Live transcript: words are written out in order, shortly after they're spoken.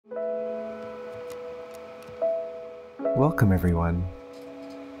Welcome everyone.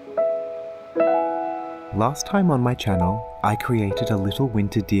 Last time on my channel, I created a little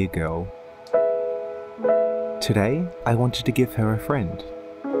winter deer girl. Today, I wanted to give her a friend.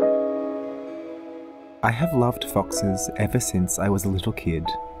 I have loved foxes ever since I was a little kid,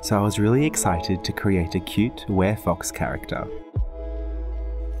 so I was really excited to create a cute werefox character.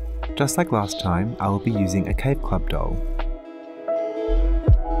 Just like last time, I will be using a Cave Club doll.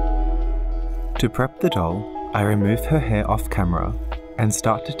 To prep the doll, I remove her hair off camera and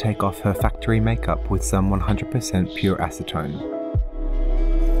start to take off her factory makeup with some 100% pure acetone.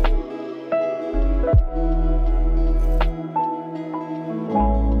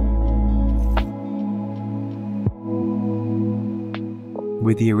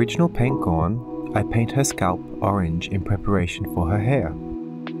 With the original paint gone, I paint her scalp orange in preparation for her hair.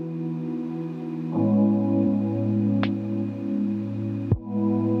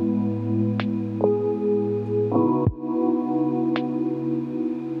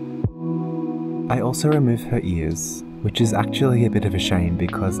 I also remove her ears, which is actually a bit of a shame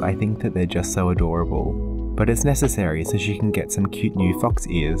because I think that they're just so adorable, but it's necessary so she can get some cute new fox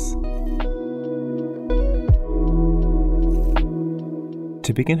ears.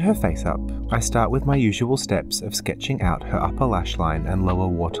 To begin her face up, I start with my usual steps of sketching out her upper lash line and lower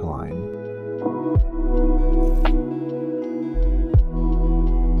waterline.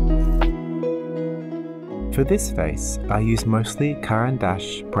 For this face, I use mostly Caran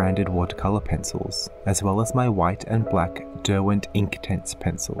d'Ache branded watercolour pencils, as well as my white and black Derwent Inktense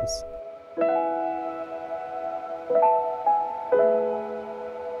pencils.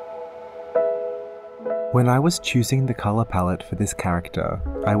 When I was choosing the colour palette for this character,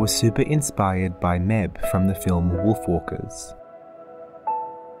 I was super inspired by Meb from the film Wolfwalkers.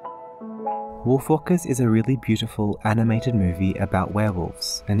 Wolfwalkers is a really beautiful animated movie about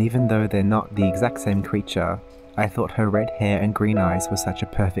werewolves, and even though they're not the exact same creature, I thought her red hair and green eyes were such a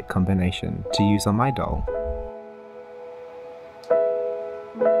perfect combination to use on my doll.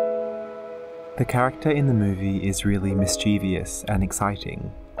 The character in the movie is really mischievous and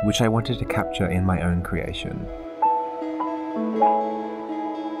exciting, which I wanted to capture in my own creation.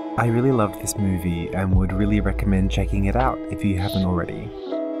 I really loved this movie and would really recommend checking it out if you haven't already.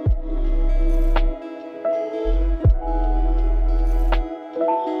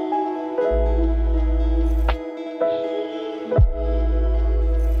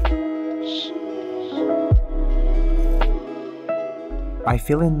 I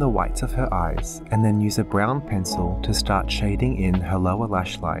fill in the whites of her eyes and then use a brown pencil to start shading in her lower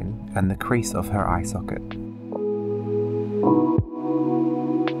lash line and the crease of her eye socket.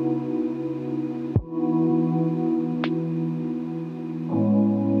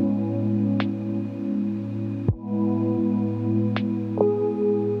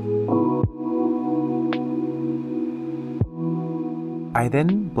 I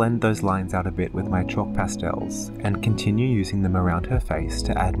then blend those lines out a bit with my chalk pastels and continue using them around her face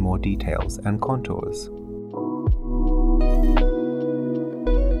to add more details and contours.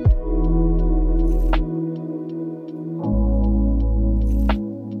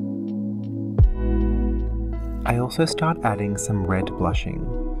 I also start adding some red blushing.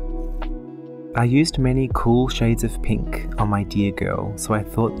 I used many cool shades of pink on my deer girl, so I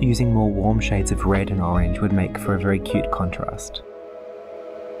thought using more warm shades of red and orange would make for a very cute contrast.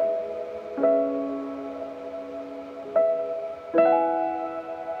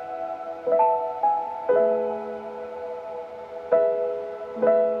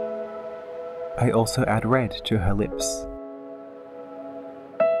 I also add red to her lips.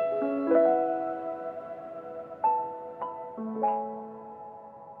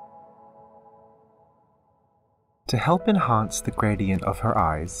 To help enhance the gradient of her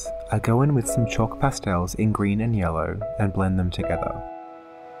eyes, I go in with some chalk pastels in green and yellow and blend them together.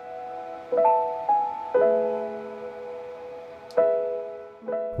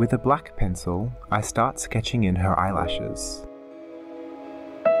 With a black pencil, I start sketching in her eyelashes.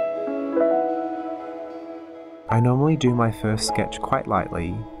 I normally do my first sketch quite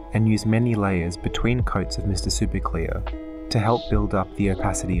lightly and use many layers between coats of Mr. Super Clear to help build up the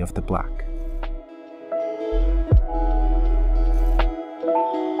opacity of the black.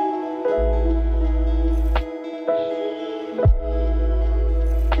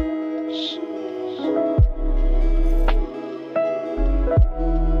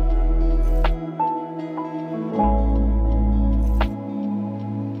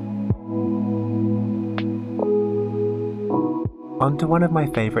 Onto one of my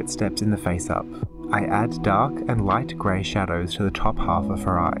favourite steps in the face-up, I add dark and light grey shadows to the top half of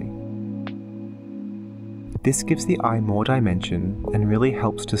her eye. This gives the eye more dimension and really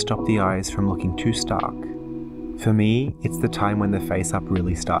helps to stop the eyes from looking too stark. For me, it's the time when the face up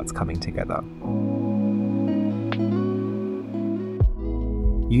really starts coming together.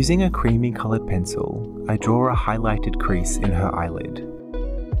 Using a creamy coloured pencil, I draw a highlighted crease in her eyelid.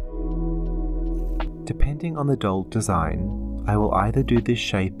 Depending on the doll design, I will either do this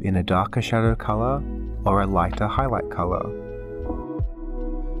shape in a darker shadow colour or a lighter highlight colour.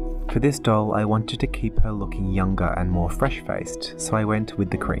 For this doll, I wanted to keep her looking younger and more fresh-faced, so I went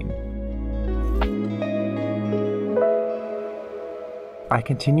with the cream. I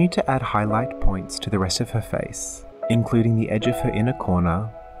continued to add highlight points to the rest of her face, including the edge of her inner corner,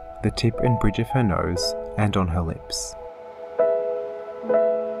 the tip and bridge of her nose, and on her lips.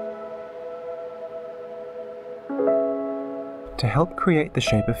 To help create the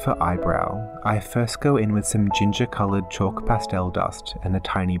shape of her eyebrow, I first go in with some ginger-coloured chalk pastel dust and a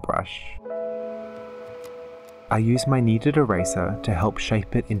tiny brush. I use my kneaded eraser to help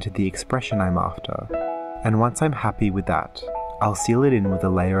shape it into the expression I'm after, and once I'm happy with that, I'll seal it in with a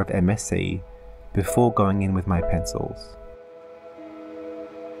layer of MSC before going in with my pencils.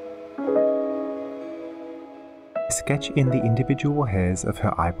 I sketch in the individual hairs of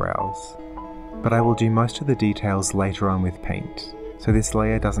her eyebrows, but I will do most of the details later on with paint, so this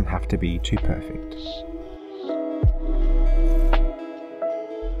layer doesn't have to be too perfect.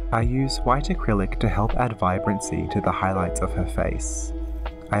 I use white acrylic to help add vibrancy to the highlights of her face.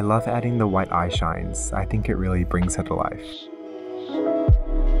 I love adding the white eye shines, I think it really brings her to life.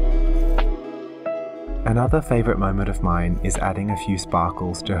 Another favourite moment of mine is adding a few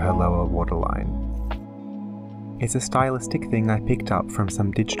sparkles to her lower waterline. It's a stylistic thing I picked up from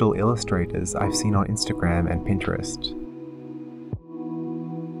some digital illustrators I've seen on Instagram and Pinterest.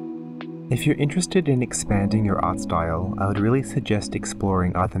 If you're interested in expanding your art style, I would really suggest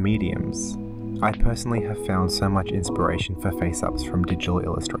exploring other mediums. I personally have found so much inspiration for face-ups from digital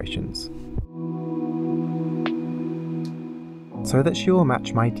illustrations. So that she will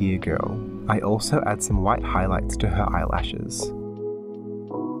match my dear girl, I also add some white highlights to her eyelashes.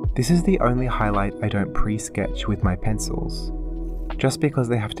 This is the only highlight I don't pre-sketch with my pencils, just because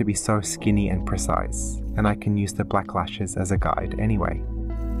they have to be so skinny and precise, and I can use the black lashes as a guide anyway.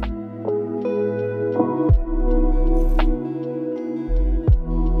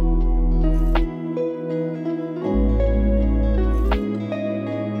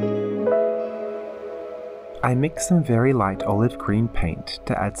 I mix some very light olive green paint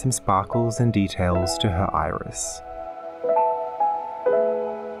to add some sparkles and details to her iris.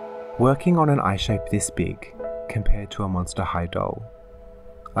 Working on an eye shape this big, compared to a Monster High doll,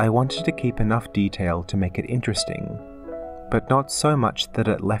 I wanted to keep enough detail to make it interesting, but not so much that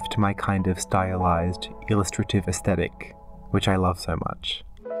it left my kind of stylized, illustrative aesthetic, which I love so much.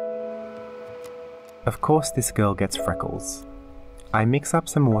 Of course this girl gets freckles. I mix up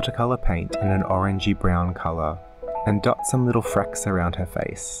some watercolour paint in an orangey brown colour and dot some little frecks around her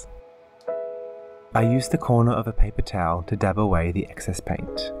face. I use the corner of a paper towel to dab away the excess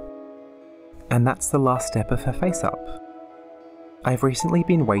paint. And that's the last step of her face up. I've recently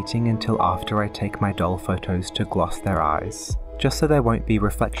been waiting until after I take my doll photos to gloss their eyes, just so there won't be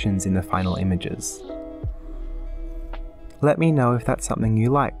reflections in the final images. Let me know if that's something you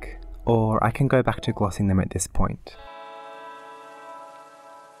like, or I can go back to glossing them at this point.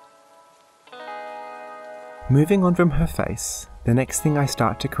 Moving on from her face, the next thing I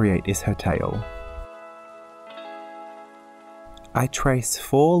start to create is her tail. I trace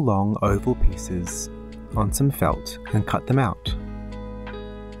 4 long oval pieces on some felt and cut them out.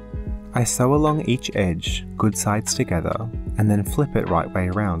 I sew along each edge, good sides together, and then flip it right way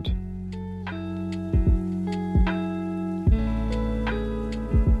around.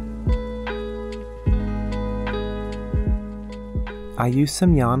 I used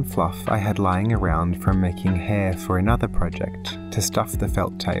some yarn fluff I had lying around from making hair for another project to stuff the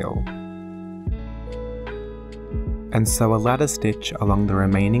felt tail, and sew a ladder stitch along the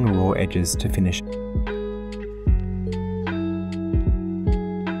remaining raw edges to finish.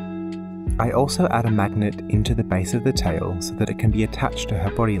 I also add a magnet into the base of the tail so that it can be attached to her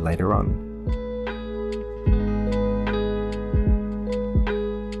body later on.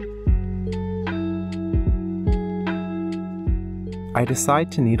 I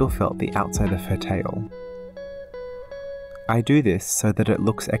decide to needle felt the outside of her tail. I do this so that it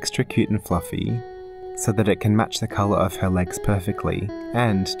looks extra cute and fluffy, so that it can match the colour of her legs perfectly,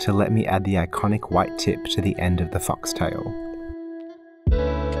 and to let me add the iconic white tip to the end of the foxtail.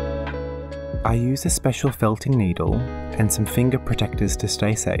 I use a special felting needle and some finger protectors to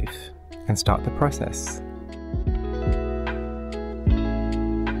stay safe, and start the process.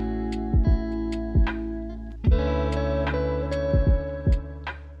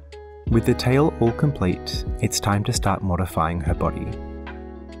 With the tail all complete, it's time to start modifying her body.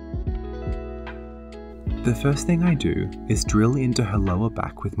 The first thing I do is drill into her lower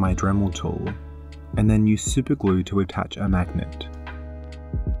back with my Dremel tool, and then use super glue to attach a magnet.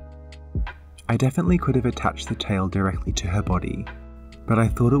 I definitely could have attached the tail directly to her body, but I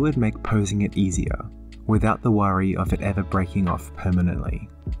thought it would make posing it easier, without the worry of it ever breaking off permanently.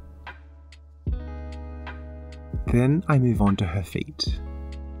 Then I move on to her feet.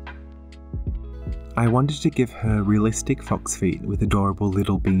 I wanted to give her realistic fox feet with adorable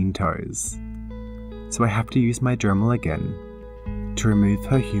little bean toes, so I have to use my Dremel again to remove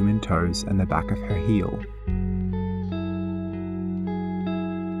her human toes and the back of her heel.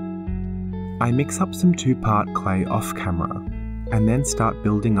 I mix up some 2-part clay off camera and then start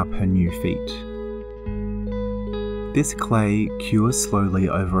building up her new feet. This clay cures slowly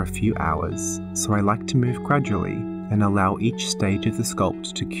over a few hours, so I like to move gradually and allow each stage of the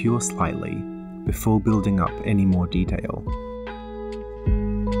sculpt to cure slightly before building up any more detail.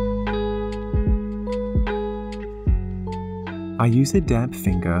 I use a damp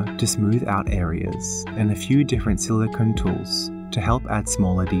finger to smooth out areas and a few different silicone tools to help add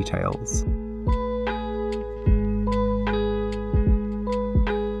smaller details.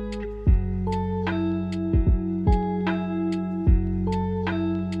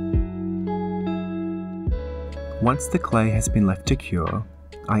 Once the clay has been left to cure,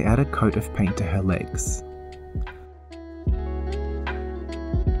 I add a coat of paint to her legs.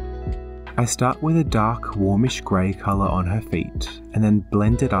 I start with a dark, warmish grey colour on her feet, and then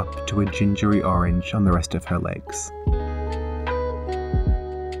blend it up to a gingery orange on the rest of her legs.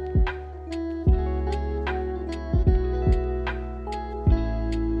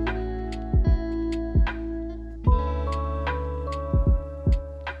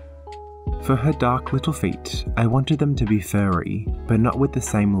 For her dark little feet, I wanted them to be furry, but not with the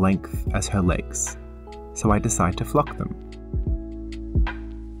same length as her legs, so I decide to flock them.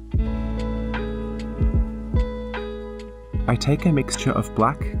 I take a mixture of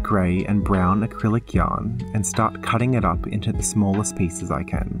black, grey and brown acrylic yarn and start cutting it up into the smallest pieces I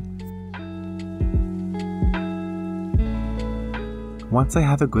can. Once I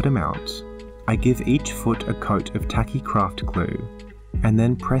have a good amount, I give each foot a coat of tacky craft glue and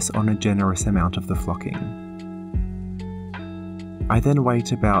then press on a generous amount of the flocking. I then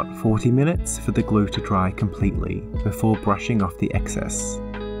wait about 40 minutes for the glue to dry completely before brushing off the excess.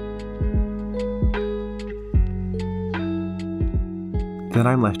 Then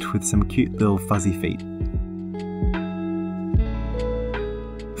I'm left with some cute little fuzzy feet.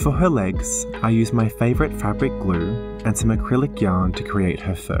 For her legs, I use my favourite fabric glue and some acrylic yarn to create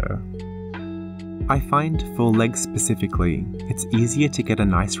her fur. I find for legs specifically, it's easier to get a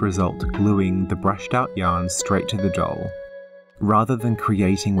nice result gluing the brushed out yarn straight to the doll, rather than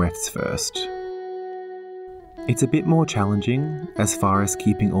creating wefts first. It's a bit more challenging as far as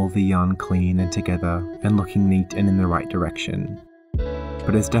keeping all the yarn clean and together and looking neat and in the right direction,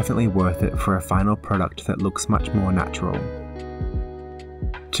 but it's definitely worth it for a final product that looks much more natural.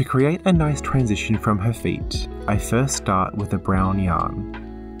 To create a nice transition from her feet, I first start with a brown yarn,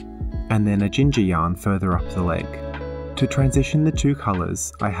 and then a ginger yarn further up the leg. To transition the two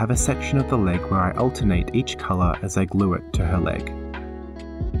colours, I have a section of the leg where I alternate each colour as I glue it to her leg.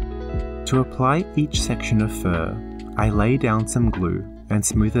 To apply each section of fur, I lay down some glue and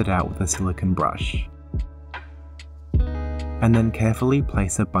smooth it out with a silicone brush, and then carefully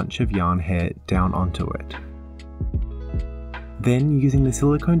place a bunch of yarn hair down onto it. Then, using the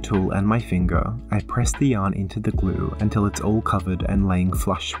silicone tool and my finger, I press the yarn into the glue until it's all covered and laying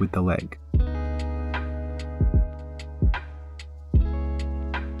flush with the leg.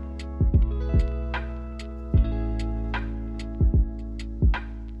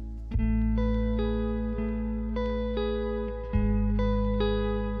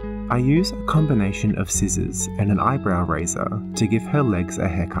 I use a combination of scissors and an eyebrow razor to give her legs a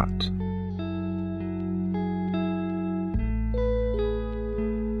haircut.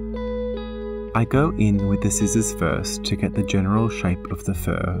 I go in with the scissors first to get the general shape of the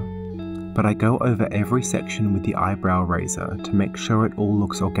fur, but I go over every section with the eyebrow razor to make sure it all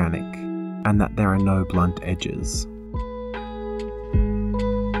looks organic and that there are no blunt edges.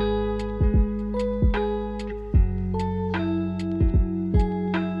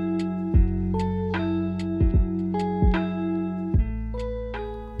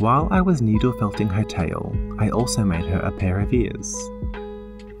 While I was needle felting her tail, I also made her a pair of ears.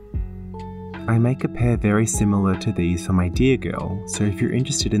 I make a pair very similar to these for my dear girl, so if you're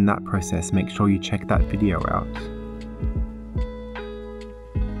interested in that process, make sure you check that video out.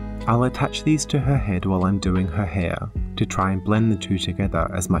 I'll attach these to her head while I'm doing her hair, to try and blend the two together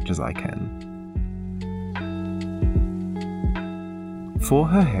as much as I can. For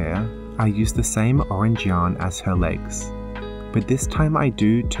her hair, I use the same orange yarn as her legs, but this time I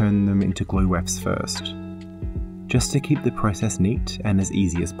do turn them into glue wefts first, just to keep the process neat and as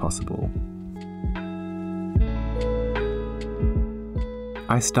easy as possible.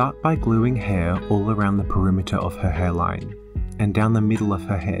 I start by gluing hair all around the perimeter of her hairline and down the middle of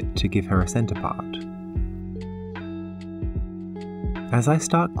her head to give her a centre part. As I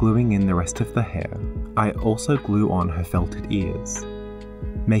start gluing in the rest of the hair, I also glue on her felted ears,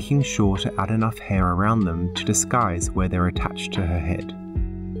 making sure to add enough hair around them to disguise where they're attached to her head.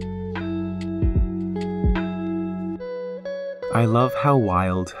 I love how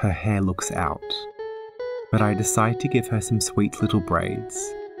wild her hair looks out, but I decide to give her some sweet little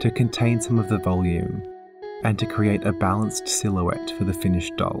braids to contain some of the volume and to create a balanced silhouette for the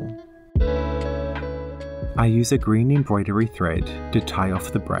finished doll. I use a green embroidery thread to tie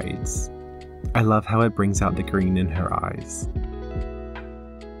off the braids. I love how it brings out the green in her eyes.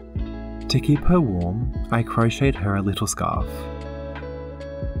 To keep her warm, I crocheted her a little scarf.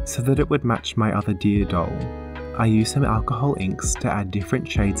 So that it would match my other deer doll, I used some alcohol inks to add different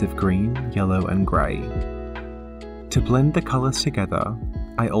shades of green, yellow and grey. To blend the colours together,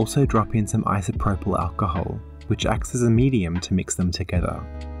 I also drop in some isopropyl alcohol, which acts as a medium to mix them together.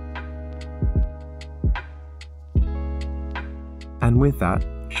 And with that,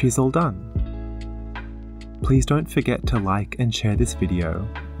 she's all done. Please don't forget to like and share this video.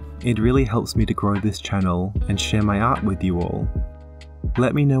 It really helps me to grow this channel and share my art with you all.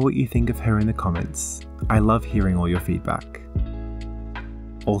 Let me know what you think of her in the comments. I love hearing all your feedback.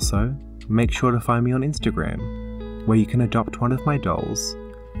 Also, make sure to find me on Instagram, where you can adopt one of my dolls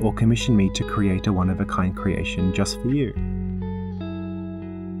or commission me to create a one-of-a-kind creation just for you.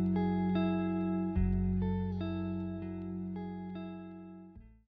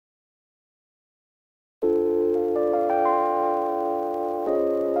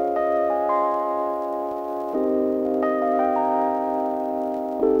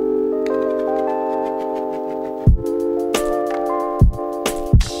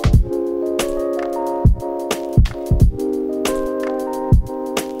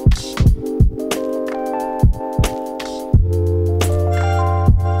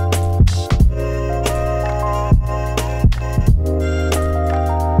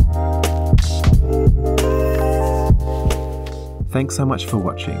 Thanks so much for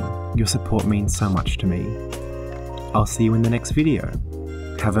watching, your support means so much to me. I'll see you in the next video.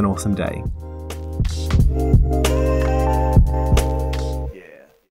 Have an awesome day.